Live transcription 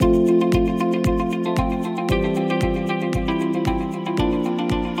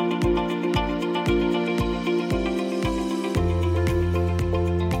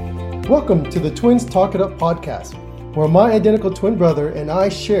Welcome to the Twins Talk It Up podcast, where my identical twin brother and I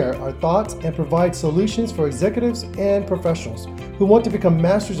share our thoughts and provide solutions for executives and professionals who want to become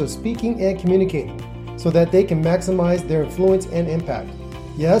masters of speaking and communicating so that they can maximize their influence and impact.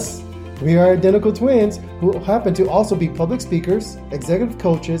 Yes, we are identical twins who happen to also be public speakers, executive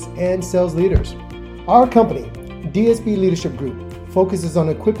coaches, and sales leaders. Our company, DSB Leadership Group, focuses on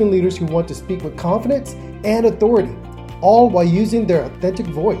equipping leaders who want to speak with confidence and authority, all while using their authentic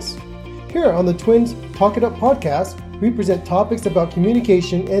voice. Here on the Twins Talk It Up podcast, we present topics about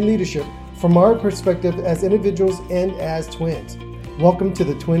communication and leadership from our perspective as individuals and as twins. Welcome to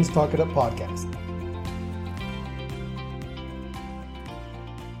the Twins Talk It Up podcast.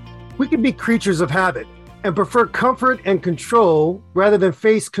 We can be creatures of habit and prefer comfort and control rather than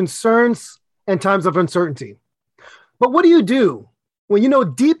face concerns and times of uncertainty. But what do you do when you know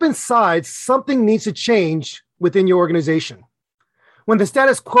deep inside something needs to change within your organization? When the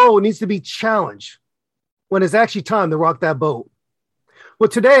status quo needs to be challenged, when it's actually time to rock that boat? Well,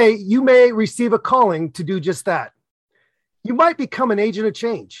 today you may receive a calling to do just that. You might become an agent of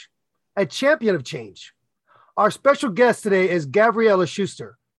change, a champion of change. Our special guest today is Gabriela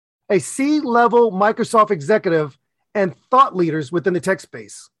Schuster, a C-level Microsoft executive and thought leaders within the tech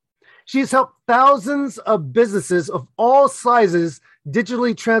space. She has helped thousands of businesses of all sizes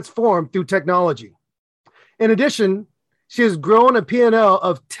digitally transform through technology. In addition, she has grown a P&L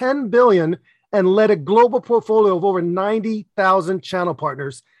of $10 billion and led a global portfolio of over 90,000 channel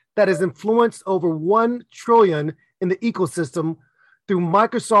partners that has influenced over $1 trillion in the ecosystem through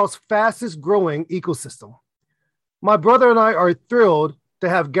Microsoft's fastest growing ecosystem. My brother and I are thrilled to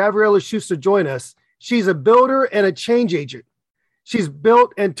have Gabriela Schuster join us. She's a builder and a change agent. She's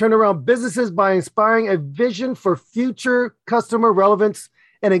built and turned around businesses by inspiring a vision for future customer relevance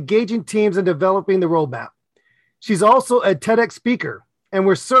and engaging teams in developing the roadmap. She's also a TEDx speaker, and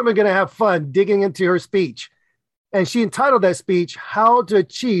we're certainly going to have fun digging into her speech. And she entitled that speech, How to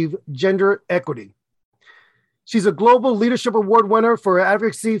Achieve Gender Equity. She's a Global Leadership Award winner for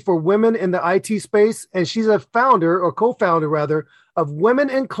advocacy for women in the IT space, and she's a founder, or co-founder rather, of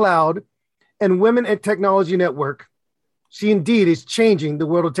Women in Cloud and Women in Technology Network. She indeed is changing the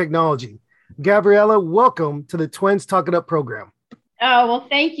world of technology. Gabriela, welcome to the Twins Talk It Up program. Oh, well,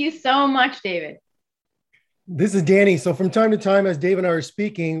 thank you so much, David. This is Danny. So from time to time, as Dave and I are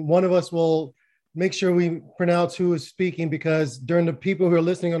speaking, one of us will make sure we pronounce who is speaking, because during the people who are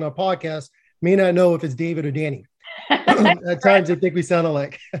listening on our podcast may not know if it's David or Danny. At times they think we sound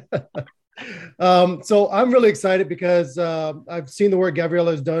alike. So I'm really excited because I've seen the work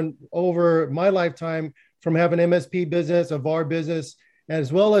Gabriela has done over my lifetime, from having MSP business, a VAR business,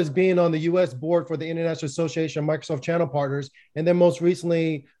 as well as being on the U.S. board for the International Association of Microsoft Channel Partners, and then most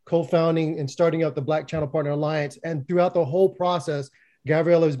recently co-founding and starting up the Black Channel Partner Alliance. And throughout the whole process,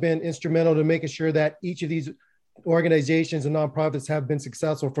 Gabriela has been instrumental to making sure that each of these organizations and nonprofits have been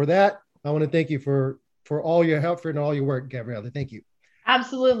successful. For that, I want to thank you for all your help and all your work, Gabriela. Thank you.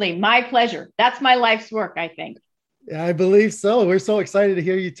 Absolutely. My pleasure. That's my life's work, I think. I believe so. We're so excited to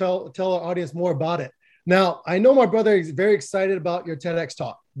hear you tell our audience more about it. Now, I know my brother is very excited about your TEDx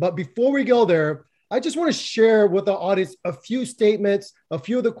talk, but before we go there, I just want to share with our audience a few statements, a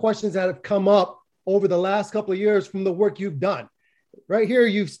few of the questions that have come up over the last couple of years from the work you've done. Right here,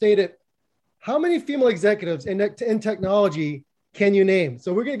 you've stated, how many female executives in technology can you name?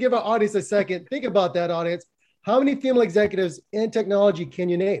 So we're going to give our audience a second. Think about that, audience. How many female executives in technology can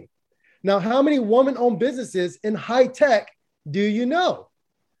you name? Now, how many woman-owned businesses in high tech do you know?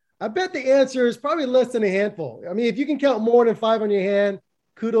 I bet the answer is probably less than a handful. I mean, if you can count more than 5 on your hand,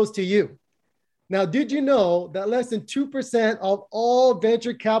 kudos to you. Now, did you know that less than 2% of all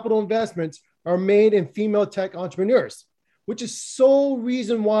venture capital investments are made in female tech entrepreneurs, which is sole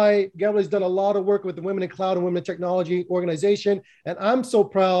reason why Gabriela's done a lot of work with the Women in Cloud and Women in Technology organization. And I'm so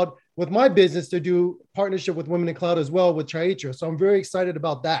proud with my business to do partnership with Women in Cloud as well with Chaitra. So I'm very excited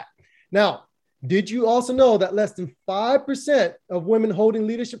about that. Now, did you also know that less than 5% of women holding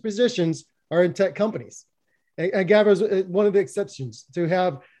leadership positions are in tech companies? And Gabriela is one of the exceptions to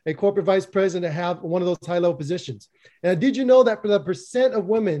have a corporate vice president to have one of those high-level positions. And did you know that for the percent of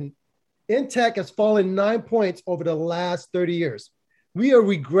women in tech has fallen 9 points over the last 30 years? We are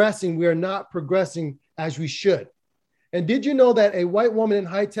regressing. We are not progressing as we should. And did you know that a white woman in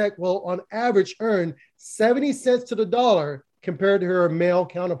high tech will on average earn 70 cents to the dollar compared to her male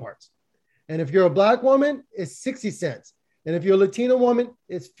counterparts? And if you're a Black woman, it's 60 cents. And if you're a Latino woman,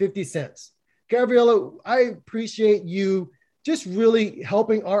 it's 50 cents. Gabriela, I appreciate you just really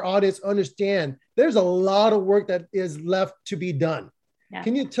helping our audience understand there's a lot of work that is left to be done. Yeah.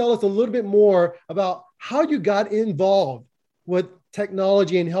 Can you tell us a little bit more about how you got involved with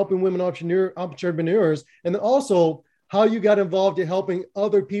technology and helping women entrepreneurs, and then also how you got involved in helping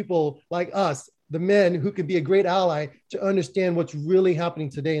other people like us, the men who could be a great ally to understand what's really happening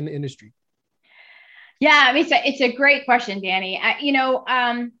today in the industry. Yeah, I mean, it's a great question, Danny.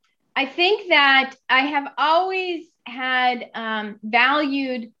 I think that I have always had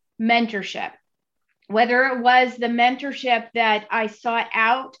valued mentorship, whether it was the mentorship that I sought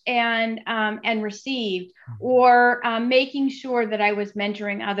out and received, or making sure that I was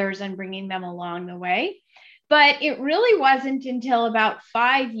mentoring others and bringing them along the way. But it really wasn't until about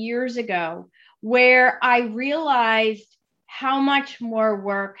 5 years ago where I realized how much more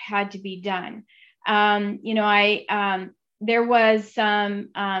work had to be done. There was some,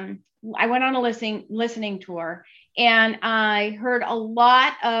 I went on a listening tour, and I heard a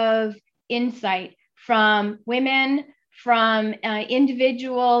lot of insight from women, from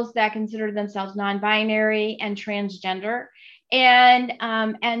individuals that consider themselves non-binary and transgender.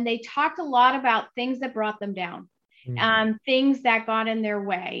 And they talked a lot about things that brought them down, things that got in their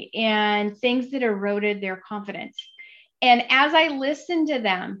way, and things that eroded their confidence. And as I listened to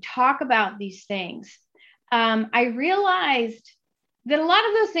them talk about these things, I realized that a lot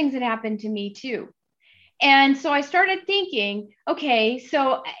of those things had happened to me too. And so I started thinking, okay,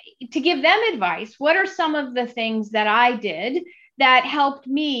 so to give them advice, what are some of the things that I did that helped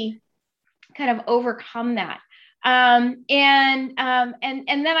me kind of overcome that? And then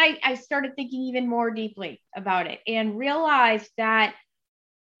I started thinking even more deeply about it and realized that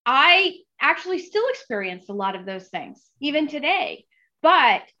I actually still experience a lot of those things, even today,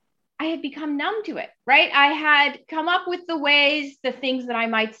 but I had become numb to it, right? I had come up with the things that I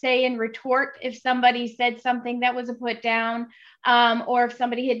might say in retort if somebody said something that was a put down, or if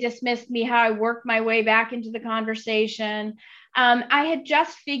somebody had dismissed me, how I worked my way back into the conversation. I had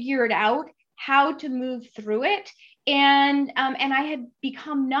just figured out how to move through it, and I had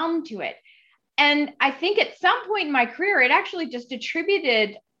become numb to it. And I think at some point in my career, it actually just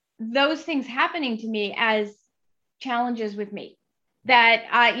attributed those things happening to me as challenges with me, that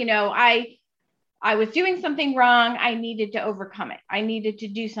I was doing something wrong. I needed to overcome it. I needed to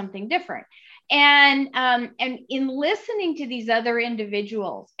do something different. And in listening to these other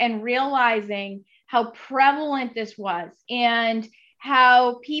individuals and realizing how prevalent this was, and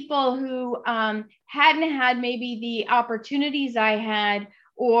how people who hadn't had maybe the opportunities I had,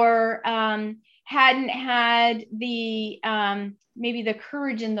 or hadn't had the maybe the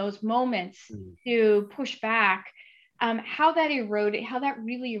courage in those moments to push back, how that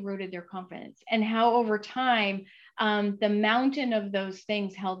really eroded their confidence, and how over time the mountain of those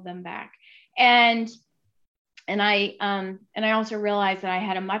things held them back. And I also realized that I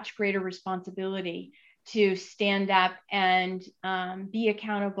had a much greater responsibility to stand up and be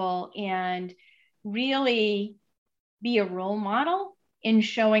accountable and really be a role model in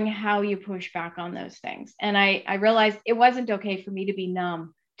showing how you push back on those things. And I realized it wasn't okay for me to be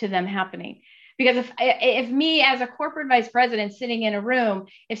numb to them happening. Because if me as a corporate vice president sitting in a room,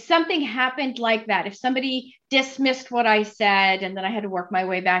 if something happened like that, if somebody dismissed what I said and then I had to work my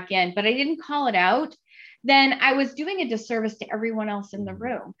way back in, but I didn't call it out, then I was doing a disservice to everyone else in the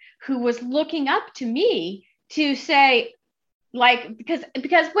room who was looking up to me to say, like, because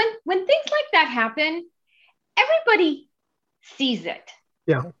when things like that happen, everybody sees it.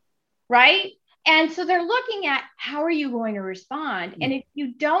 Yeah. Right. And so they're looking at, how are you going to respond? And if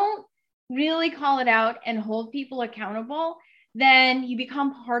you don't really call it out and hold people accountable, then you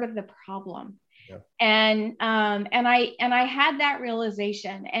become part of the problem. Yeah. And I had that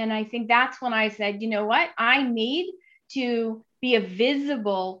realization. And I think that's when I said, you know what, I need to be a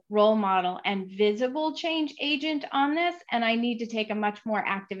visible role model and visible change agent on this. And I need to take a much more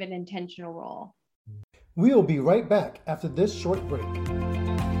active and intentional role. We'll be right back after this short break.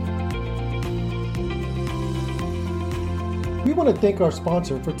 We want to thank our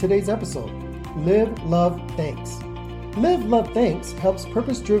sponsor for today's episode, Live, Love, Thanks. Live, Love, Thanks helps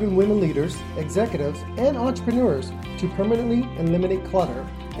purpose-driven women leaders, executives, and entrepreneurs to permanently eliminate clutter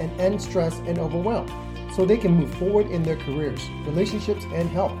and end stress and overwhelm so they can move forward in their careers, relationships, and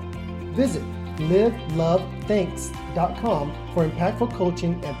health. Visit livelovethanks.com for impactful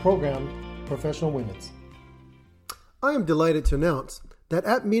coaching and program professional women's. I am delighted to announce that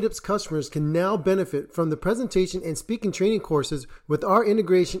App Meetup's customers can now benefit from the presentation and speaking training courses with our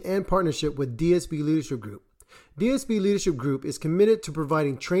integration and partnership with DSB Leadership Group. DSB Leadership Group is committed to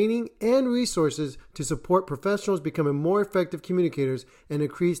providing training and resources to support professionals becoming more effective communicators and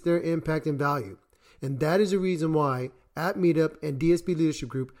increase their impact and value. And that is the reason why App Meetup and DSB Leadership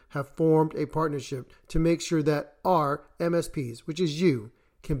Group have formed a partnership to make sure that our MSPs, which is you,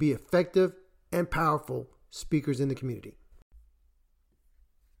 can be effective and powerful speakers in the community.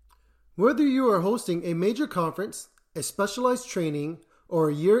 Whether you are hosting a major conference, a specialized training, or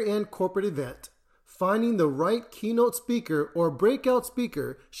a year-end corporate event, finding the right keynote speaker or breakout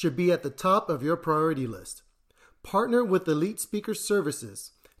speaker should be at the top of your priority list. Partner with Elite Speaker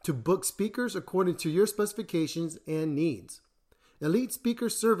Services to book speakers according to your specifications and needs. Elite Speaker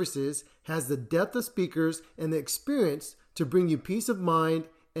Services has the depth of speakers and the experience to bring you peace of mind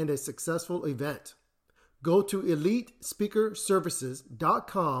and a successful event. Go to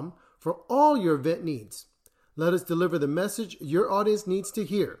EliteSpeakerServices.com for all your event needs. Let us deliver the message your audience needs to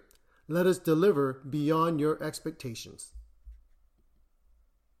hear. Let us deliver beyond your expectations.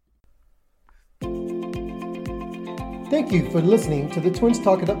 Thank you for listening to the Twins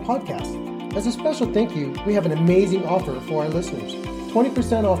Talk It Up podcast. As a special thank you, we have an amazing offer for our listeners.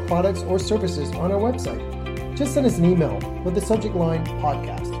 20% off products or services on our website. Just send us an email with the subject line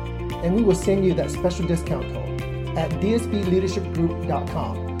podcast, and we will send you that special discount code at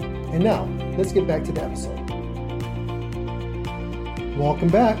dsbleadershipgroup.com. And now, let's get back to the episode. Welcome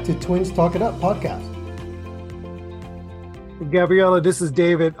back to Twins Talk It Up podcast. Gabriella, this is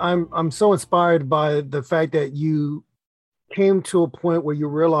David. I'm so inspired by the fact that you came to a point where you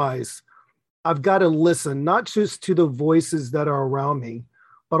realize I've got to listen, not just to the voices that are around me,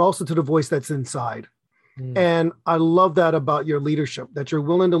 but also to the voice that's inside. And I love that about your leadership, that you're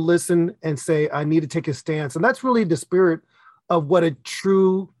willing to listen and say, I need to take a stance. And that's really the spirit of what a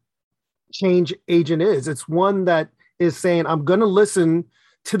true change agent is. It's one that is saying, I'm going to listen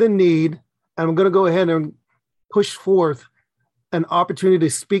to the need, and I'm going to go ahead and push forth an opportunity to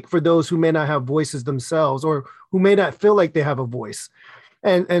speak for those who may not have voices themselves or who may not feel like they have a voice.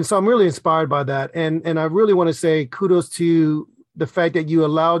 And so I'm really inspired by that. And I really want to say kudos to the fact that you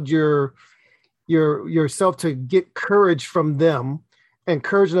allowed yourself to get courage from them and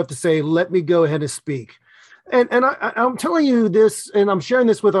courage enough to say, let me go ahead and speak. And I'm telling you this, and I'm sharing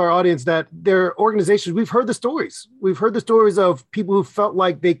this with our audience, that there are organizations, we've heard the stories. We've heard the stories of people who felt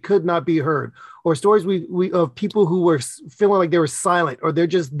like they could not be heard, or stories of people who were feeling like they were silent, or they're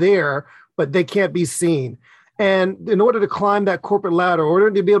just there, but they can't be seen. And in order to climb that corporate ladder, or in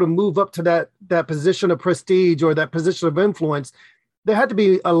order to be able to move up to that position of prestige or that position of influence, there had to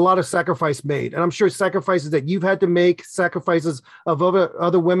be a lot of sacrifice made. And I'm sure sacrifices that you've had to make, sacrifices of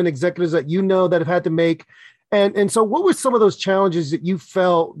other women executives that you know that have had to make. And so what were some of those challenges that you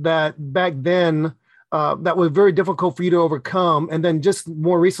felt that back then that were very difficult for you to overcome? And then just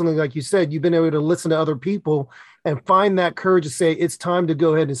more recently, like you said, you've been able to listen to other people and find that courage to say, it's time to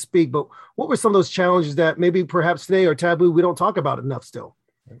go ahead and speak. But what were some of those challenges that maybe perhaps today are taboo, we don't talk about enough still?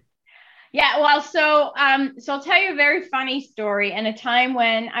 Yeah, well, so I'll tell you a very funny story, and a time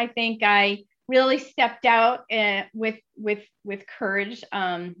when I think I really stepped out with courage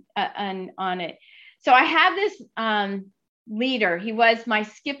on it. So I had this leader. He was my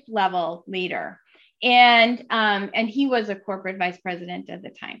skip level leader, and he was a corporate vice president at the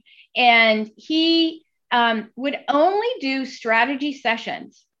time, and he would only do strategy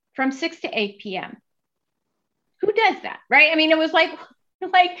sessions from 6 to 8 p.m. Who does that, right? I mean, it was like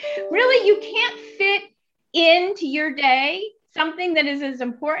really, you can't fit into your day something that is as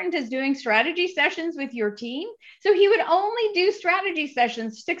important as doing strategy sessions with your team. So he would only do strategy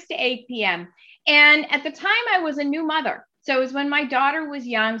sessions 6 to 8 p.m. And at the time I was a new mother. So it was when my daughter was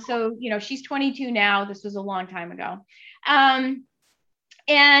young. So, she's 22 now. This was a long time ago. And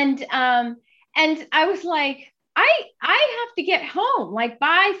I was like, I have to get home like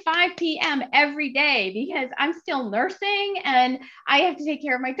by 5 p.m. every day because I'm still nursing and I have to take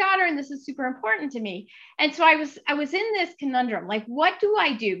care of my daughter. And this is super important to me. And so I was in this conundrum, like, what do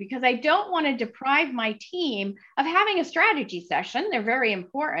I do? Because I don't want to deprive my team of having a strategy session. They're very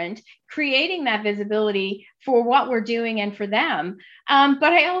important, creating that visibility for what we're doing and for them.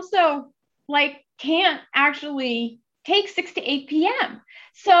 But I also can't actually take 6 to 8 p.m.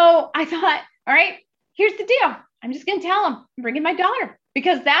 So I thought, all right, here's the deal. I'm just going to tell him I'm bringing my daughter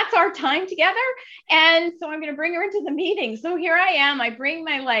because that's our time together. And so I'm going to bring her into the meeting. So here I am. I bring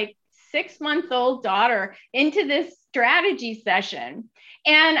my 6-month-old daughter into this strategy session.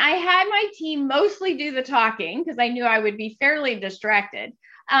 And I had my team mostly do the talking because I knew I would be fairly distracted.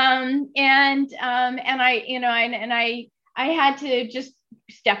 I had to just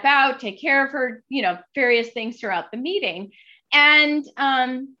step out, take care of her, various things throughout the meeting. And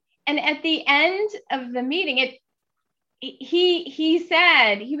at the end of the meeting, he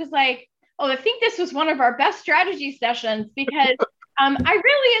said, he was like, oh, I think this was one of our best strategy sessions because I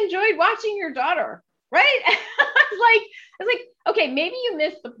really enjoyed watching your daughter. Right. I was like, okay, maybe you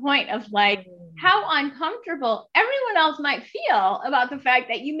missed the point of how uncomfortable everyone else might feel about the fact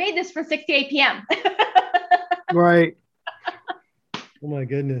that you made this for 6 to 8 p.m. Right. Oh my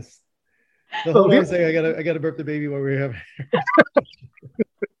goodness. So So hold on a second. I gotta burp the baby while we're having.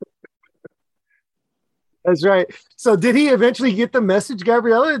 that's right. So did he eventually get the message,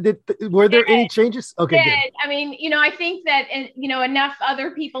 Gabriella? Were there any changes? Okay, good. I mean, I think that, enough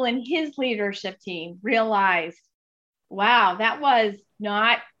other people in his leadership team realized, wow, that was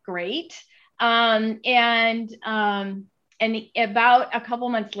not great. And about a couple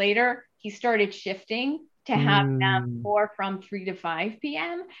months later, he started shifting to have them more from 3 to 5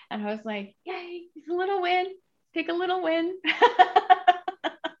 p.m. And I was like, yay, it's a little win. Take a little win.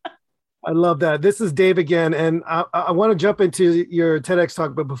 I love that. This is Dave again, and I want to jump into your TEDx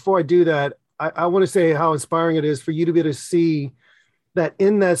talk. But before I do that, I want to say how inspiring it is for you to be able to see that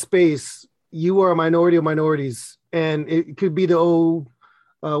in that space, you are a minority of minorities. And it could be the old,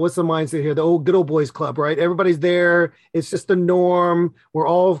 what's the mindset here? The old good old boys club, right? Everybody's there. It's just the norm. We're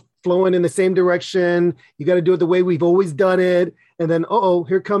all flowing in the same direction. You got to do it the way we've always done it. And then,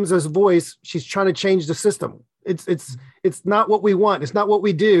 here comes this voice. She's trying to change the system. It's not what we want. It's not what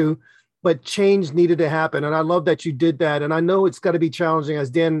we do, but change needed to happen. And I love that you did that. And I know it's got to be challenging, as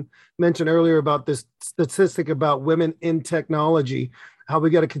Dan mentioned earlier about this statistic about women in technology, how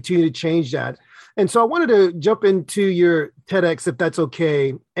we got to continue to change that. And so I wanted to jump into your TEDx, if that's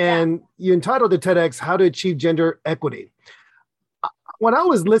okay. And you entitled the TEDx, How to Achieve Gender Equity. When I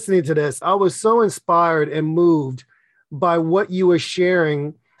was listening to this, I was so inspired and moved by what you were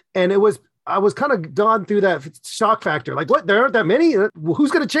sharing. And I was kind of gone through that shock factor. Like, what? There aren't that many?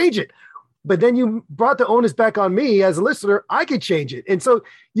 Who's going to change it? But then you brought the onus back on me as a listener. I could change it. And so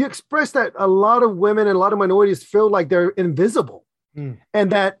you expressed that a lot of women and a lot of minorities feel like they're invisible.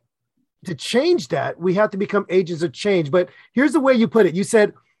 And that to change that, we have to become agents of change. But here's the way you put it. You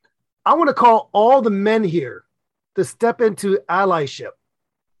said, I want to call all the men here to step into allyship.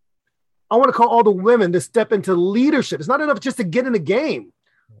 I want to call all the women to step into leadership. It's not enough just to get in the game.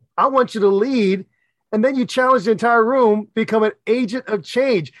 I want you to lead. And then you challenge the entire room, become an agent of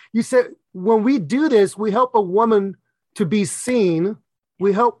change. You said, when we do this, we help a woman to be seen.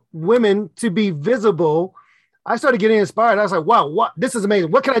 We help women to be visible. I started getting inspired. I was like, wow, this is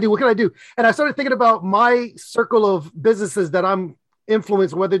amazing. What can I do? What can I do? And I started thinking about my circle of businesses that I'm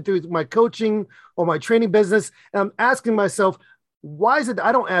influenced, whether through my coaching or my training business. And I'm asking myself, why is it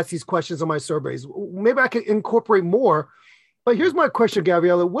I don't ask these questions on my surveys? Maybe I could incorporate more. But here's my question,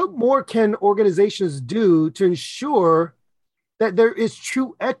 Gabriella. What more can organizations do to ensure that there is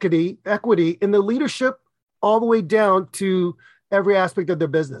true equity in the leadership all the way down to every aspect of their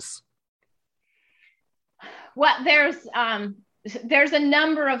business? Well, there's a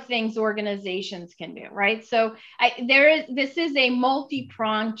number of things organizations can do, right? So this is a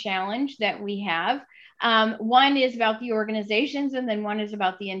multi-pronged challenge that we have. One is about the organizations, and then one is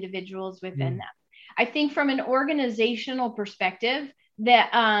about the individuals within them. I think from an organizational perspective,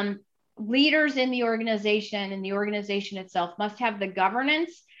 that leaders in the organization and the organization itself must have the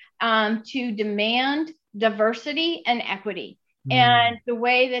governance to demand diversity and equity. And the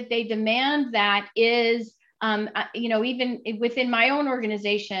way that they demand that is, even within my own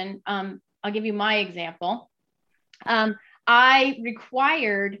organization, I'll give you my example. I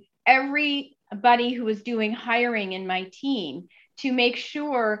required everybody who was doing hiring in my team to make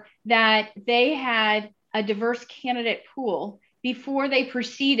sure that they had a diverse candidate pool before they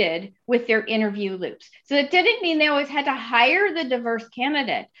proceeded with their interview loops. So it didn't mean they always had to hire the diverse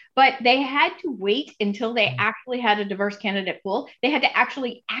candidate, but they had to wait until they actually had a diverse candidate pool. They had to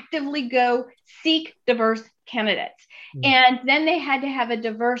actually actively go seek diverse candidates. And then they had to have a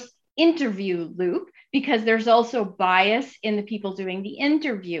diverse interview loop, because there's also bias in the people doing the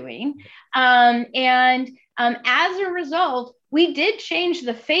interviewing. As a result, we did change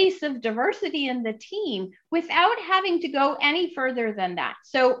the face of diversity in the team without having to go any further than that.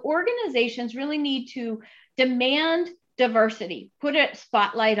 So organizations really need to demand diversity, put a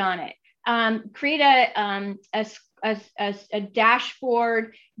spotlight on it, create a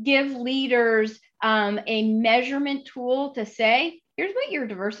dashboard, give leaders a measurement tool to say, here's what your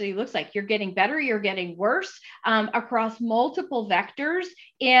diversity looks like. You're getting better, you're getting worse across multiple vectors.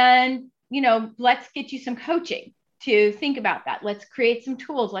 And, let's get you some coaching to think about that. Let's create some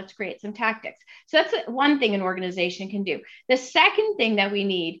tools. Let's create some tactics. So that's one thing an organization can do. The second thing that we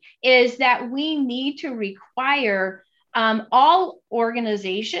need is that we need to require all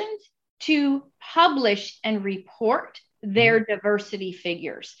organizations to publish and report their diversity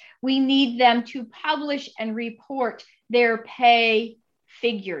figures. We need them to publish and report their pay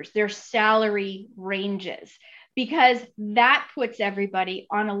figures, their salary ranges, because that puts everybody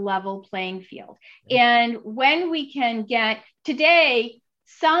on a level playing field. And when we can get, today,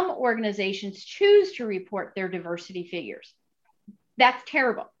 some organizations choose to report their diversity figures. That's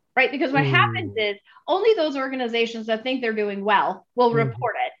terrible. right? Because what happens is only those organizations that think they're doing well will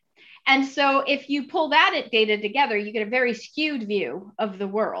report it. And so if you pull that data together, you get a very skewed view of the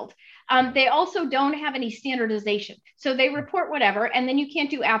world. They also don't have any standardization. So they report whatever, and then you can't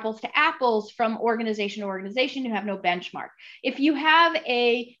do apples to apples from organization to organization. You have no benchmark. If you have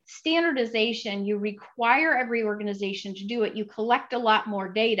a standardization, you require every organization to do it. You collect a lot more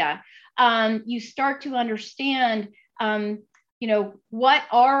data. You start to understand, what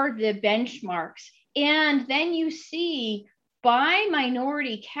are the benchmarks? And then you see by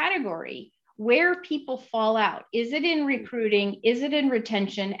minority category where people fall out. Is it in recruiting? Is it in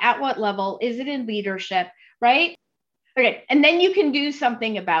retention? At what level? Is it in leadership? Right? Okay. And then you can do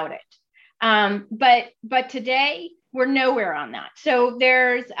something about it. But today we're nowhere on that. So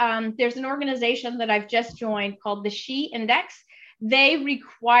there's an organization that I've just joined called the SHE Index. They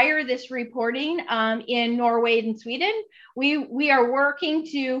require this reporting in Norway and Sweden. We are working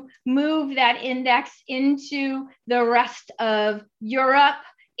to move that index into the rest of Europe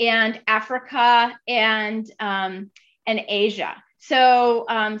and Africa and Asia. So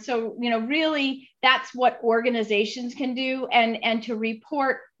really that's what organizations can do, and to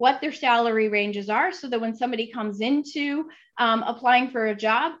report what their salary ranges are, so that when somebody comes into applying for a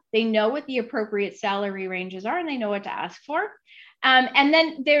job, they know what the appropriate salary ranges are and they know what to ask for. And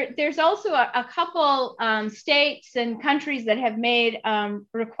then there's also a couple states and countries that have made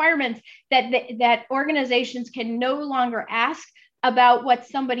requirements that organizations can no longer ask about what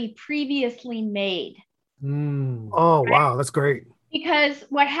somebody previously made. Oh, right? Wow, that's great. Because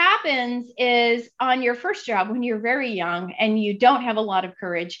what happens is on your first job, when you're very young and you don't have a lot of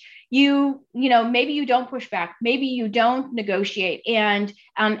courage, maybe you don't push back, maybe you don't negotiate, and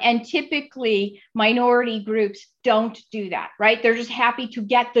typically minority groups don't do that, right? They're just happy to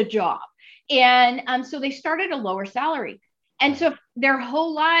get the job, and so they start at a lower salary, and so their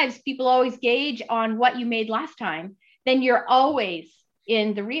whole lives people always gauge on what you made last time. Then you're always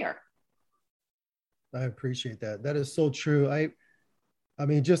in the rear. I appreciate that. That is so true. I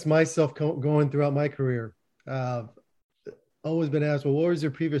mean, just myself going throughout my career, always been asked, well, what was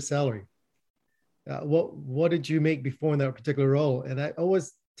your previous salary? What did you make before in that particular role? And I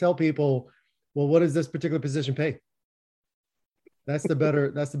always tell people, well, what does this particular position pay? That's the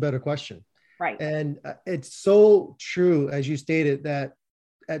better question. Right. And it's so true, as you stated, that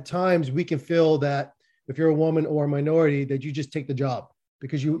at times we can feel that if you're a woman or a minority, that you just take the job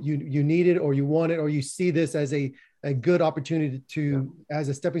because you need it, or you want it, or you see this as a good opportunity as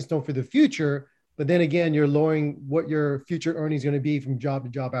a stepping stone for the future. But then again, you're lowering what your future earnings is going to be from job to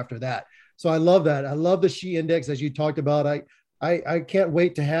job after that. So I love that. I love the SHE Index, as you talked about. I can't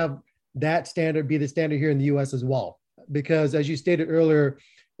wait to have that standard be the standard here in the US as well. Because as you stated earlier,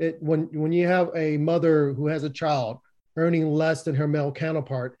 when you have a mother who has a child earning less than her male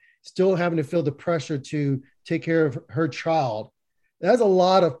counterpart, still having to feel the pressure to take care of her child, that's a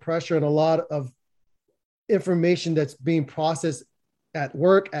lot of pressure and a lot of information that's being processed at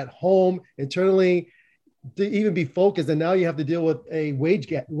work, at home, internally, to even be focused. And now you have to deal with a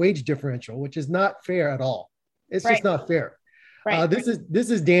wage differential, which is not fair at all. It's just not fair. Right. This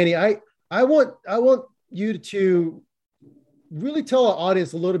is Danny. I want you to really tell our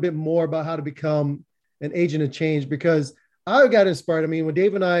audience a little bit more about how to become an agent of change, because I got inspired. I mean, when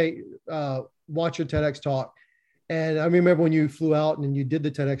Dave and I watched your TEDx talk, and I remember when you flew out and you did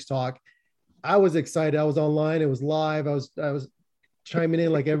the TEDx talk, I was excited. I was online. It was live. I was chiming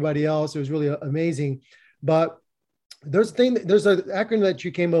in like everybody else. It was really amazing. But there's an acronym that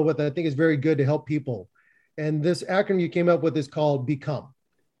you came up with that I think is very good to help people. And this acronym you came up with is called BECOME.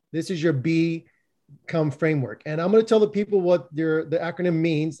 This is your BECOME framework. And I'm going to tell the people what the acronym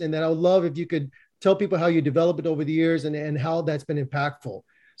means. And then I would love if you could tell people how you developed it over the years and how that's been impactful.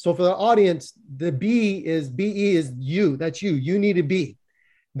 So for the audience, the BE is you. That's you. You need to be.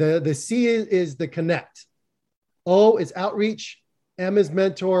 The C is the connect. O is outreach. M is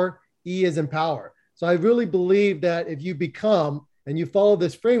mentor. E is empower. So I really believe that if you become and you follow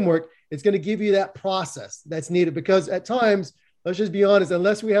this framework, it's going to give you that process that's needed, because at times, let's just be honest,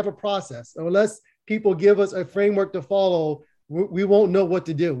 unless we have a process, or unless people give us a framework to follow, we won't know what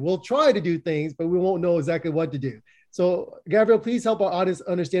to do. We'll try to do things, but we won't know exactly what to do. So Gabrielle, please help our audience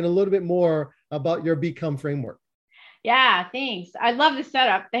understand a little bit more about your BECOME framework. Yeah, thanks. I love the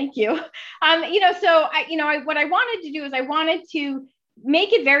setup. Thank you. What I wanted to do is I wanted to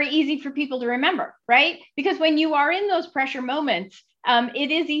make it very easy for people to remember, right? Because when you are in those pressure moments,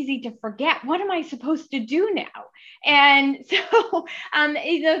 it is easy to forget, what am I supposed to do now? And so,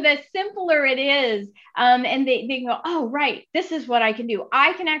 the simpler it is, and they can go, oh, right, this is what I can do.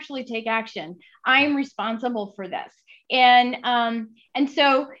 I can actually take action. I'm responsible for this. And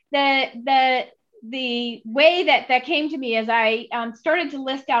so the way that came to me as I started to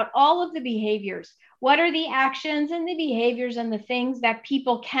list out all of the behaviors. What are the actions and the behaviors and the things that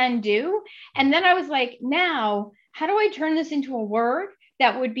people can do? And then I was like, now, how do I turn this into a word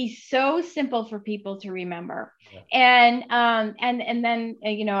that would be so simple for people to remember? Yeah. And then,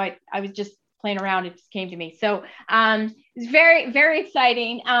 I was just playing around. It just came to me. So it's very, very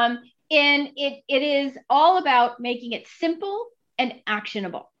exciting. And it is all about making it simple and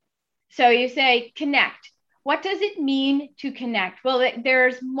actionable. So you say connect. What does it mean to connect? Well,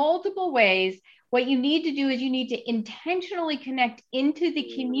 there's multiple ways. What you need to do is you need to intentionally connect into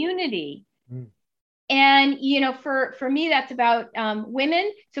the community. And, for me, that's about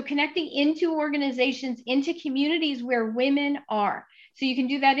women. So connecting into organizations, into communities where women are. So you can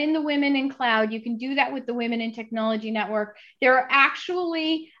do that in the Women in Cloud. You can do that with the Women in Technology Network. There are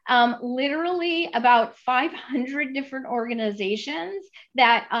actually literally about 500 different organizations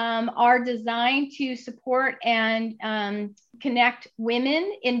that are designed to support and connect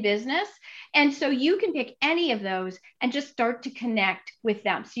women in business. And so you can pick any of those and just start to connect with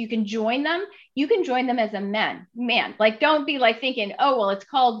them. So you can join them. You can join them as a man. Like, don't be like thinking, oh, well, it's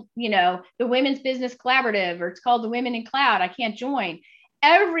called, the Women's Business Collaborative, or it's called the Women in Cloud. I can't join.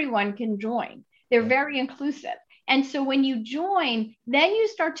 Everyone can join. They're very inclusive. And so when you join, then you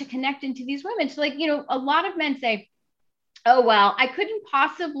start to connect into these women. So like, a lot of men say, oh, well, I couldn't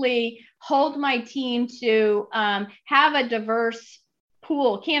possibly hold my team to have a diverse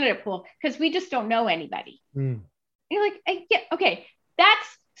candidate pool, because we just don't know anybody. You're like, okay,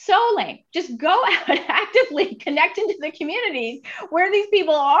 that's so lame. Just go out and actively connect into the communities where these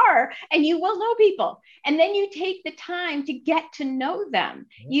people are, and you will know people. And then you take the time to get to know them.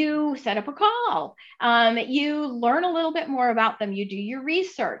 You set up a call. You learn a little bit more about them. You do your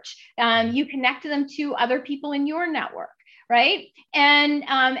research. You connect them to other people in your network, right? And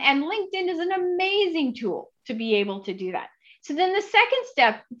LinkedIn is an amazing tool to be able to do that. So then the second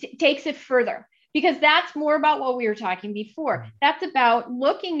step takes it further, because that's more about what we were talking before. That's about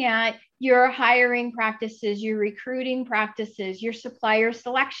looking at your hiring practices, your recruiting practices, your supplier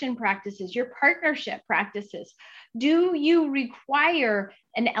selection practices, your partnership practices. Do you require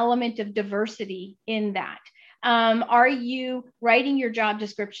an element of diversity in that? Are you writing your job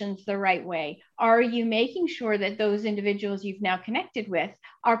descriptions the right way? Are you making sure that those individuals you've now connected with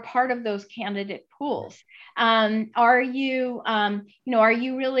are part of those candidate pools? Are you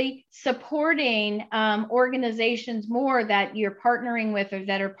really supporting organizations more that you're partnering with, or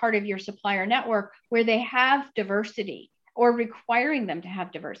that are part of your supplier network, where they have diversity, or requiring them to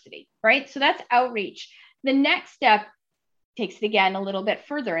have diversity, right? So that's outreach. The next step takes it again a little bit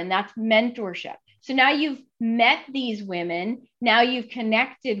further, and that's mentorship. So now you've met these women, now you've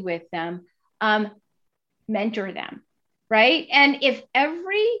connected with them, mentor them, right? And if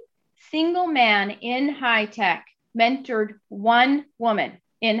every single man in high tech mentored one woman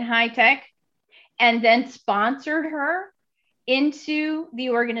in high tech, and then sponsored her into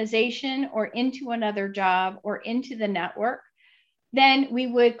the organization, or into another job, or into the network, then we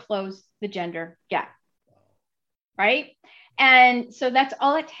would close the gender gap, right? And so that's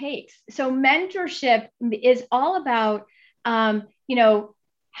all it takes. So mentorship is all about,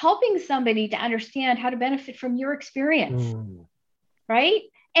 helping somebody to understand how to benefit from your experience, right?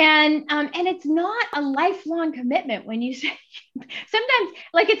 And it's not a lifelong commitment. When you say, sometimes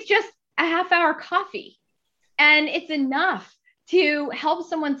like it's just a half-hour coffee, and it's enough to help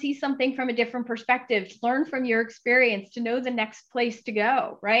someone see something from a different perspective, to learn from your experience, to know the next place to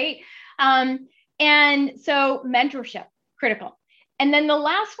go, right? And so mentorship, critical. And then the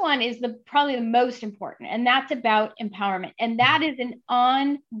last one is probably the most important, and that's about empowerment. And that is an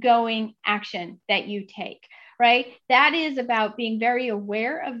ongoing action that you take, right? That is about being very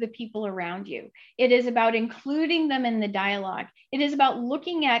aware of the people around you. It is about including them in the dialogue. It is about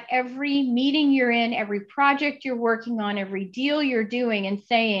looking at every meeting you're in, every project you're working on, every deal you're doing, and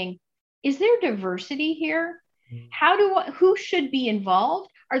saying, is there diversity here? Who should be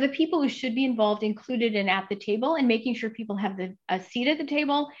involved? Are the people who should be involved included and at the table, and making sure people have a seat at the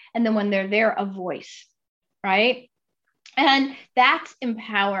table, and then when they're there, a voice, right? And that's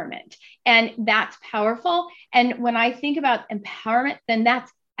empowerment, and that's powerful. And when I think about empowerment, then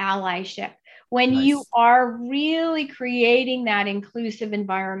that's allyship. When you are really creating that inclusive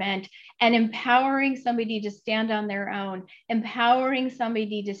environment and empowering somebody to stand on their own, empowering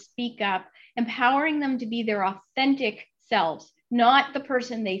somebody to speak up, empowering them to be their authentic selves, not the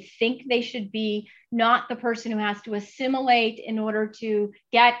person they think they should be, not the person who has to assimilate in order to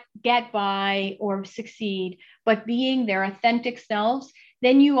get by or succeed, but being their authentic selves,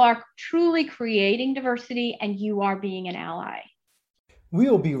 then you are truly creating diversity and you are being an ally. We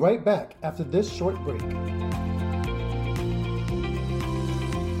will be right back after this short break.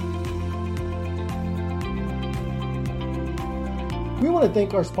 We want to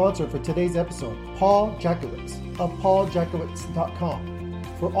thank our sponsor for today's episode, Paul Jakowitz of pauljakowitz.com.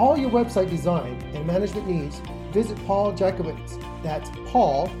 For all your website design and management needs, visit Paul Jakowitz. That's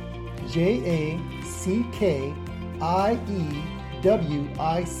Paul, JACKIEWICZ.com.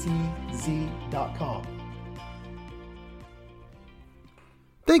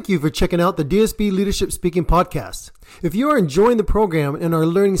 Thank you for checking out the DSB Leadership Speaking Podcast. If you are enjoying the program and are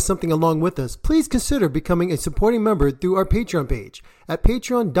learning something along with us, please consider becoming a supporting member through our Patreon page at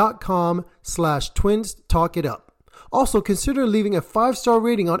patreon.com/twinstalkitup. Also, consider leaving a 5-star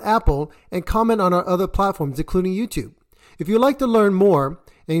rating on Apple and comment on our other platforms, including YouTube. If you'd like to learn more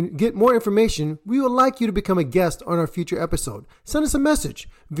and get more information, we would like you to become a guest on our future episode. Send us a message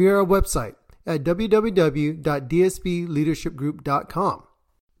via our website at www.dsbleadershipgroup.com.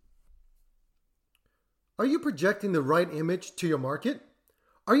 Are you projecting the right image to your market?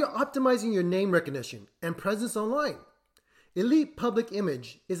 Are you optimizing your name recognition and presence online? Elite Public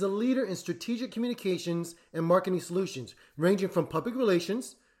Image is a leader in strategic communications and marketing solutions, ranging from public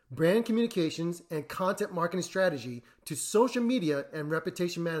relations, brand communications, and content marketing strategy to social media and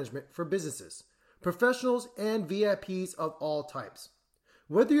reputation management for businesses, professionals, and VIPs of all types.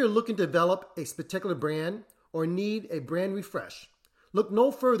 Whether you're looking to develop a particular brand or need a brand refresh, look no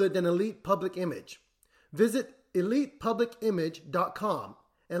further than Elite Public Image. Visit elitepublicimage.com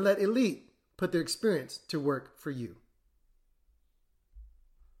and let Elite put their experience to work for you.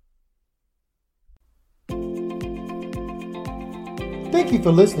 Thank you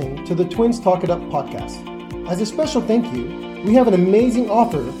for listening to the Twins Talk It Up podcast. As a special thank you, we have an amazing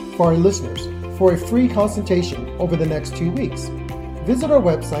offer for our listeners for a free consultation over the next 2 weeks. Visit our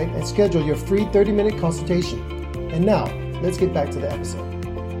website and schedule your free 30-minute consultation. And now, let's get back to the episode.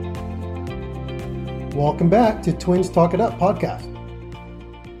 Welcome back to Twins Talk It Up podcast.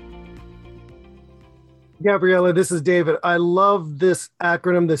 Gabriella, this is David. I love this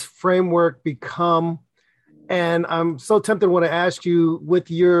acronym, this framework, BECOME. And I'm so tempted to want to ask you, with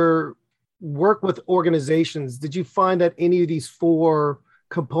your work with organizations, did you find that any of these 4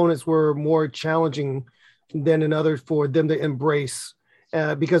 components were more challenging than another for them to embrace?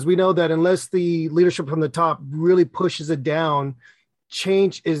 Because we know that unless the leadership from the top really pushes it down,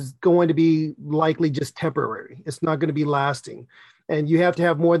 change is going to be likely just temporary. It's not going to be lasting. And you have to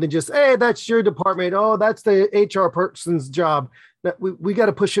have more than just, hey, that's your department. Oh, that's the HR person's job. We got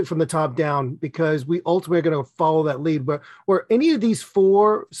to push it from the top down, because we ultimately are going to follow that lead. But were any of these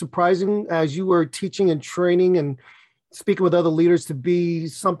 4 surprising as you were teaching and training and speaking with other leaders to be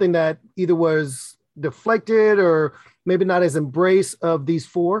something that either was deflected or maybe not as embraced of these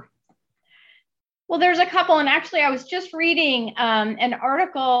 4? Well, there's a couple. And actually, I was just reading an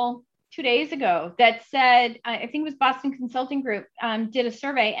article 2 days ago that said, I think it was Boston Consulting Group did a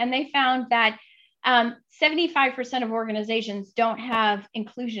survey, and they found that 75% of organizations don't have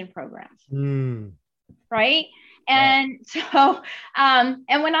inclusion programs, right? And so, and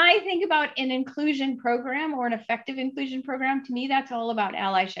when I think about an inclusion program or an effective inclusion program, to me, that's all about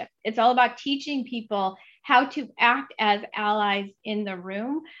allyship. It's all about teaching people how to act as allies in the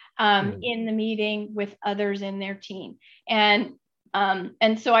room, in the meeting with others in their team. And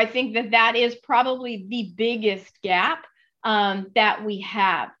so I think that is probably the biggest gap that we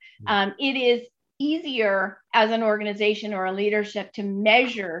have. It is easier as an organization or a leadership to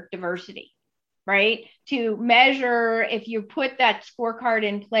measure diversity, right? To measure, if you put that scorecard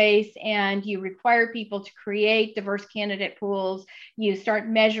in place and you require people to create diverse candidate pools, you start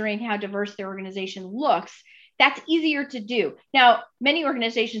measuring how diverse their organization looks, that's easier to do. Now, many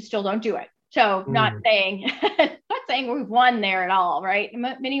organizations still don't do it. So not saying we've won there at all, right?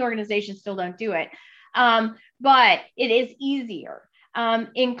 Many organizations still don't do it. But it is easier.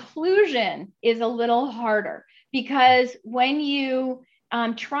 Inclusion is a little harder, because when you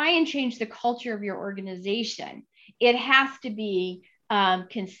try and change the culture of your organization, it has to be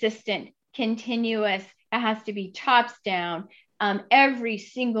consistent, continuous. It has to be tops down. Every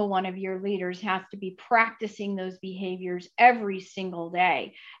single one of your leaders has to be practicing those behaviors every single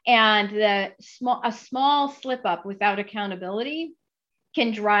day. And a small slip up without accountability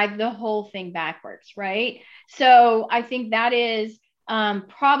can drive the whole thing backwards, right? So I think that is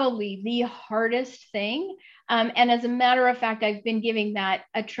probably the hardest thing. And as a matter of fact, I've been giving that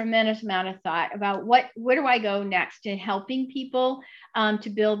a tremendous amount of thought about where do I go next in helping people to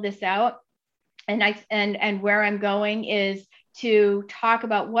build this out. And where I'm going is to talk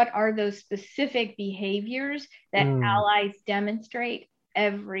about what are those specific behaviors that allies demonstrate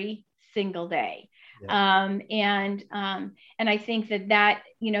every single day. Yeah. And I think that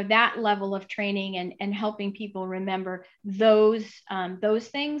that level of training and helping people remember those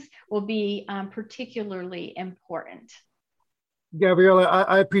things will be particularly important. Gabriella,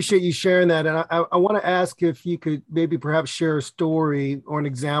 I appreciate you sharing that. And I want to ask if you could maybe perhaps share a story or an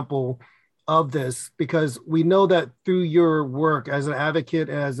example of this, because we know that through your work as an advocate,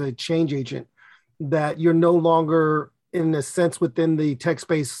 as a change agent, that you're no longer, in a sense, within the tech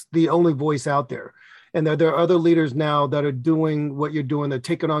space, the only voice out there. And that there are other leaders now that are doing what you're doing. They're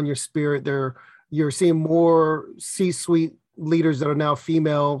taking on your spirit. You're seeing more C-suite leaders that are now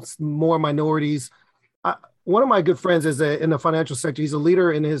female, more minorities. One of my good friends is in the financial sector. He's a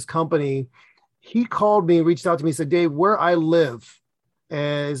leader in his company. He called me, reached out to me, said, Dave, where I live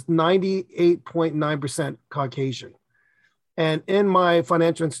is 98.9% Caucasian. And in my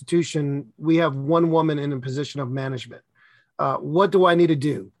financial institution, we have one woman in a position of management. What do I need to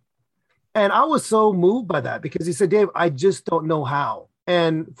do? And I was so moved by that, because he said, Dave, I just don't know how.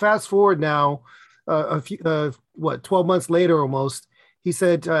 And fast forward now, 12 months later almost, he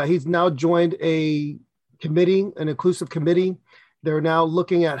said he's now joined a committee, an inclusive committee. They're now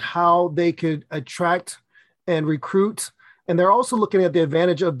looking at how they could attract and recruit. And they're also looking at the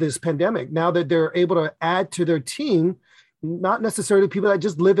advantage of this pandemic, now that they're able to add to their team, not necessarily people that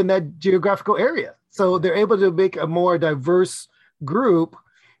just live in that geographical area. So they're able to make a more diverse group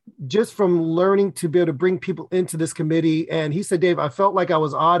just from learning to be able to bring people into this committee. And he said, Dave, I felt like I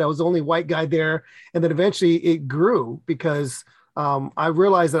was odd. I was the only white guy there. And then eventually it grew, because I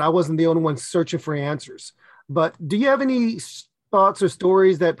realized that I wasn't the only one searching for answers. But do you have any thoughts or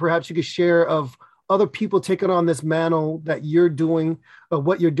stories that perhaps you could share of other people taking on this mantle that you're doing,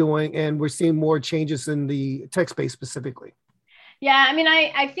 what you're doing, and we're seeing more changes in the tech space specifically? Yeah, I mean,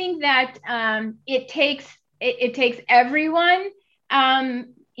 I think that it takes everyone,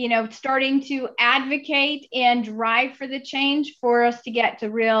 starting to advocate and drive for the change for us to get to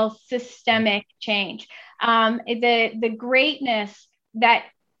real systemic change. The greatness that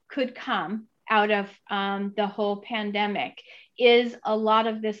could come out of the whole pandemic is a lot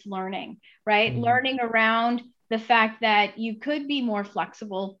of this learning, right? Mm-hmm. Learning around the fact that you could be more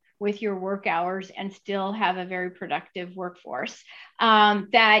flexible with your work hours and still have a very productive workforce,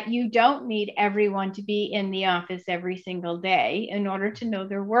 that you don't need everyone to be in the office every single day in order to know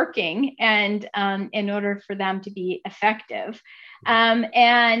they're working and in order for them to be effective.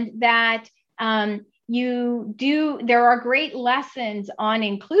 And that there are great lessons on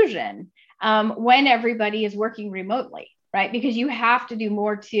inclusion when everybody is working remotely, right? Because you have to do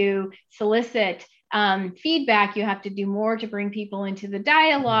more to solicit feedback. You have to do more to bring people into the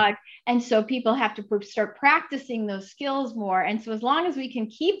dialogue. And so people have to start practicing those skills more. And so as long as we can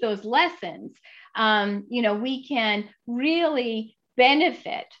keep those lessons, we can really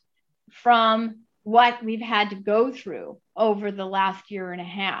benefit from what we've had to go through over the last year and a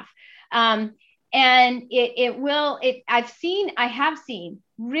half. And I have seen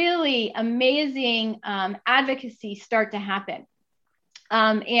really amazing advocacy start to happen.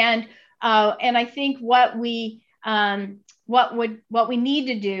 And I think what we need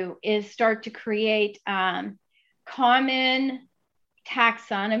to do is start to create common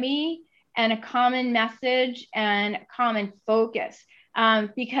taxonomy and a common message and a common focus,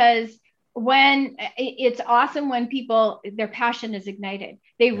 because when it's awesome when people, their passion is ignited,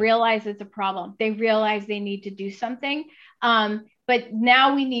 they realize it's a problem, they realize they need to do something, but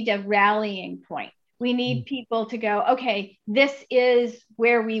now we need a rallying point. We need people to go, okay, this is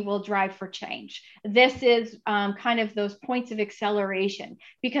where we will drive for change. This is kind of those points of acceleration.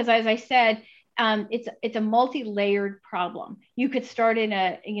 Because as I said, it's a multi-layered problem. You could start in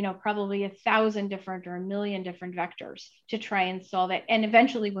probably 1,000 different or 1,000,000 different vectors to try and solve it. And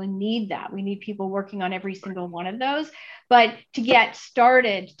eventually we'll need that. We need people working on every single one of those. But to get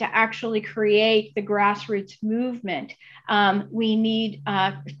started, to actually create the grassroots movement, we need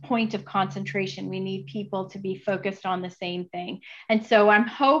a point of concentration. We need people to be focused on the same thing. And so I'm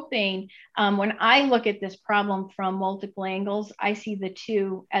hoping when I look at this problem from multiple angles, I see the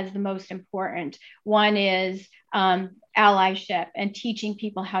two as the most important. One is allyship and teaching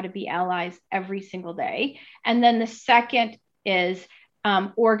people how to be allies every single day. And then the second is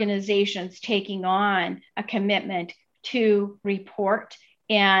organizations taking on a commitment to report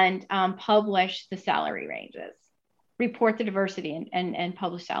and publish the salary ranges, report the diversity and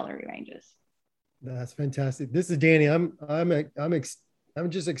publish salary ranges. That's fantastic. This is Danny. I'm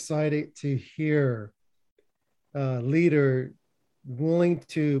just excited to hear a leader willing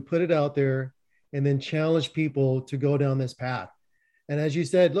to put it out there and then challenge people to go down this path. And as you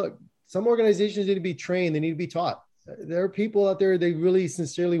said, look, some organizations need to be trained, they need to be taught. There are people out there, they really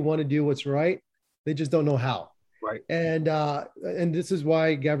sincerely want to do what's right. They just don't know how. Right. And this is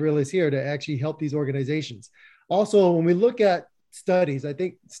why Gabrielle is here, to actually help these organizations. Also, when we look at studies, I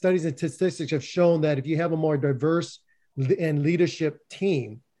think studies and statistics have shown that if you have a more diverse and leadership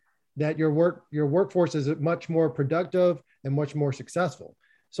team, that your workforce is much more productive and much more successful.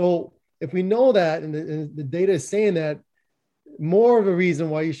 So if we know that, and the data is saying that, more of a reason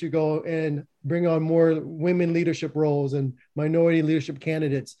why you should go and bring on more women leadership roles and minority leadership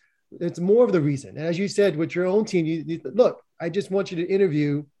candidates. It's more of the reason. As you said, with your own team, you look, I just want you to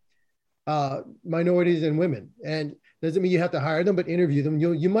interview minorities and women, and doesn't mean you have to hire them, but interview them.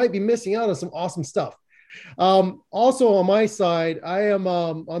 You might be missing out on some awesome stuff. Also on my side, I am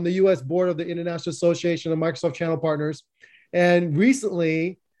on the U.S. board of the International Association of Microsoft Channel Partners. And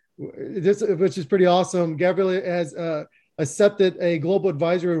recently, which is pretty awesome, Gabrielle has accepted a global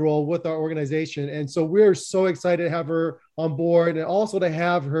advisory role with our organization. And so we're so excited to have her on board, and also to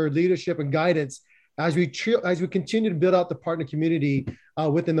have her leadership and guidance as we continue to build out the partner community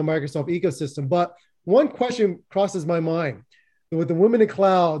within the Microsoft ecosystem. But one question crosses my mind. With the Women in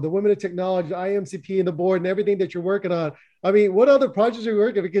Cloud, the Women in Technology, the IMCP, and the board, and everything that you're working on, I mean, what other projects are you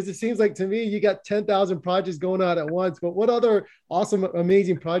working on? Because it seems like to me, you got 10,000 projects going on at once, but what other awesome,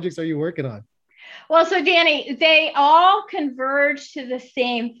 amazing projects are you working on? Well, so Danny, they all converge to the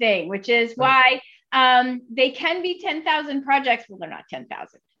same thing, which is why they can be 10,000 projects. Well, they're not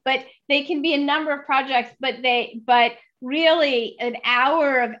 10,000, but they can be a number of projects, but really an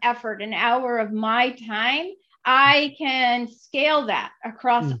hour of effort, an hour of my time, I can scale that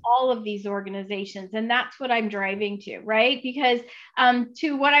across all of these organizations. And that's what I'm driving to, right? Because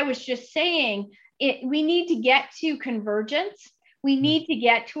to what I was just saying, we need to get to convergence. We need to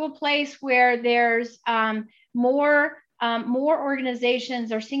get to a place where there's more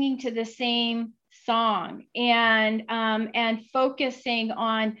organizations are singing to the same song, and focusing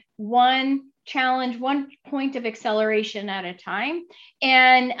on one challenge, one point of acceleration at a time.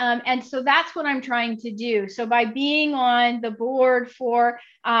 And so that's what I'm trying to do. So by being on the board for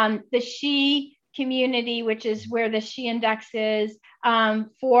the SHE community, which is where the SHE Index is,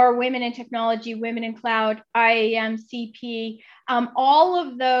 for Women in Technology, Women in Cloud, IAMCP, all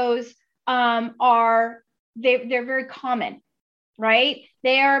of those they're very common, right?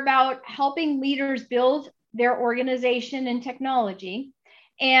 They are about helping leaders build their organization in technology,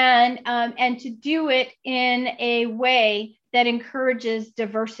 and to do it in a way that encourages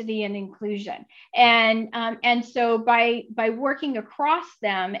diversity and inclusion. And so by working across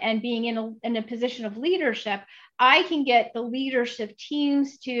them and being in a position of leadership, I can get the leadership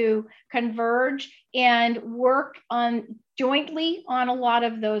teams to converge and work on jointly on a lot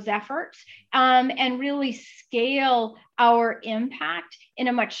of those efforts, and really scale our impact in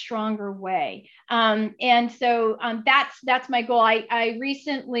a much stronger way. And so that's my goal. I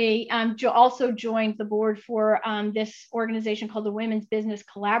recently also joined the board for this organization called the Women's Business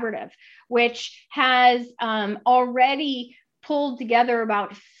Collaborative, which has already pulled together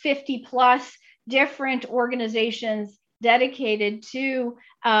about 50 plus different organizations dedicated to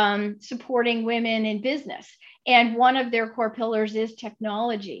supporting women in business. And one of their core pillars is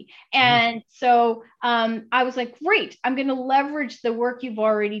technology. And so I was like, great, I'm going to leverage the work you've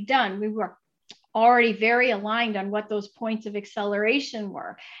already done. We were already very aligned on what those points of acceleration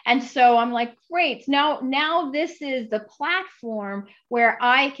were. And so I'm like, great, now this is the platform where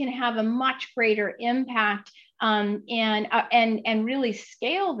I can have a much greater impact and really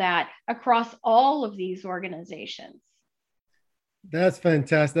scale that across all of these organizations. That's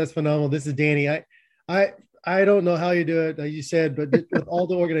fantastic. That's phenomenal. This is Danny. I don't know how you do it, like you said, but with all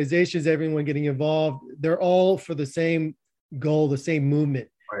the organizations, everyone getting involved, they're all for the same goal, the same movement.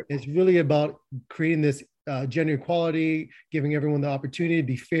 Right. It's really about creating this gender equality, giving everyone the opportunity to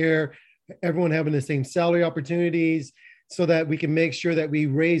be fair, everyone having the same salary opportunities, so that we can make sure that we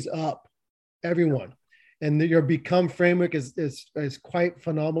raise up everyone. And your Become framework is quite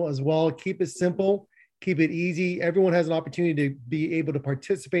phenomenal as well. Keep it simple, keep it easy. Everyone has an opportunity to be able to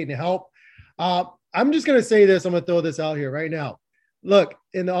participate and help. I'm just going to say this. I'm going to throw this out here right now. Look,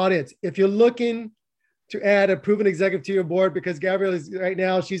 in the audience, if you're looking to add a proven executive to your board, because Gabrielle is right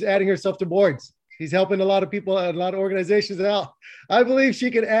now, she's adding herself to boards. She's helping a lot of people, a lot of organizations out. I believe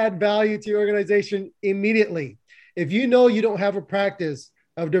she can add value to your organization immediately. If you know you don't have a practice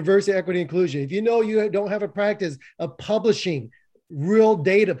of diversity, equity, inclusion, if you know you don't have a practice of publishing real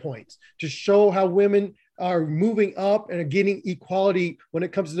data points to show how women are moving up and are getting equality when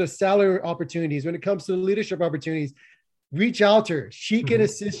it comes to the salary opportunities, when it comes to the leadership opportunities, reach out to her. She can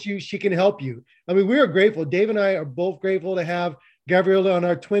assist you. She can help you. I mean, we are grateful. Dave and I are both grateful to have Gabriella on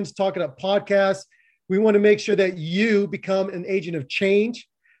our Twins Talking Up podcast. We want to make sure that you become an agent of change.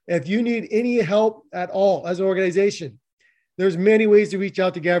 If you need any help at all as an organization, there's many ways to reach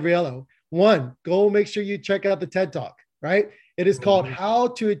out to Gabriela. One, go make sure you check out the TED Talk, right? It is called How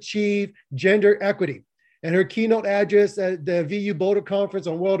to Achieve Gender Equity. And her keynote address at the VU Boulder Conference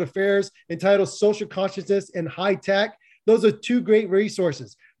on World Affairs entitled Social Consciousness in High Tech. Those are two great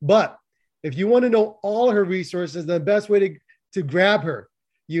resources. But if you want to know all her resources, the best way to grab her,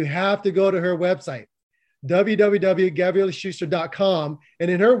 you have to go to her website, www.gabrielaschuster.com.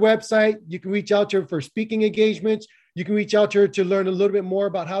 And in her website, you can reach out to her for speaking engagements. You can reach out to her to learn a little bit more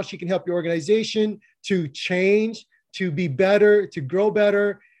about how she can help your organization to change, to be better, to grow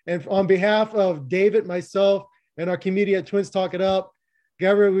better. And on behalf of David, myself, and our community at Twins Talk It Up,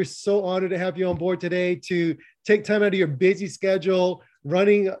 Gabriela, we're so honored to have you on board today to take time out of your busy schedule,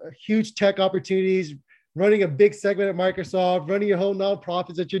 running huge tech opportunities, running a big segment at Microsoft, running your whole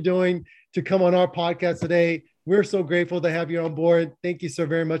nonprofits that you're doing, to come on our podcast today. We're so grateful to have you on board. Thank you so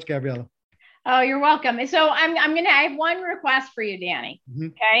very much, Gabriela. Oh, you're welcome. So I have one request for you, Danny.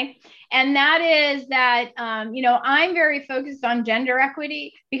 Okay. And that is that, I'm very focused on gender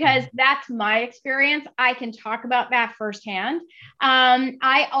equity because that's my experience. I can talk about that firsthand.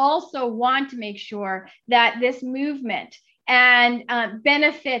 I also want to make sure that this movement and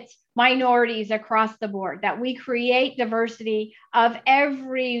benefits minorities across the board, that we create diversity in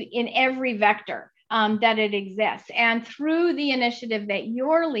every vector that it exists. And through the initiative that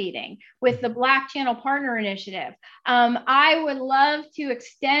you're leading with the Black Channel Partner Initiative, I would love to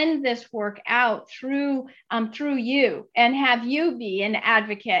extend this work out through you and have you be an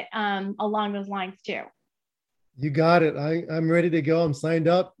advocate along those lines too. You got it. I'm ready to go. I'm signed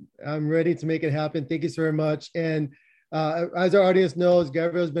up. I'm ready to make it happen. Thank you so very much. And as our audience knows,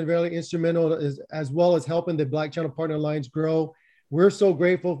 Gabriela has been very instrumental as well as helping the Black Channel Partner Alliance grow. We're so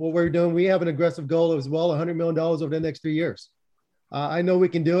grateful for what we're doing. We have an aggressive goal as well, $100 million over the next 3 years. I know we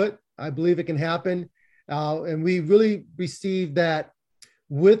can do it. I believe it can happen. And we really received that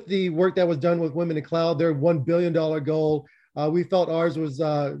with the work that was done with Women in Cloud, their $1 billion goal. We felt ours was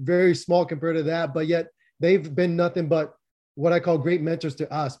very small compared to that, but yet they've been nothing but what I call great mentors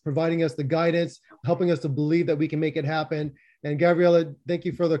to us, providing us the guidance, helping us to believe that we can make it happen. And Gabriela, thank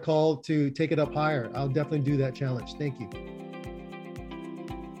you for the call to take it up higher. I'll definitely do that challenge. Thank you.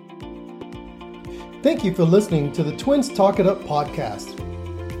 Thank you for listening to the Twins Talk It Up podcast.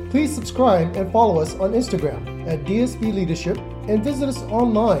 Please subscribe and follow us on Instagram at DSB Leadership and visit us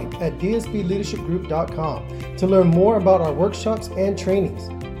online at dsbleadershipgroup.com to learn more about our workshops and trainings.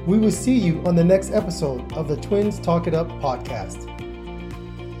 We will see you on the next episode of the Twins Talk It Up podcast.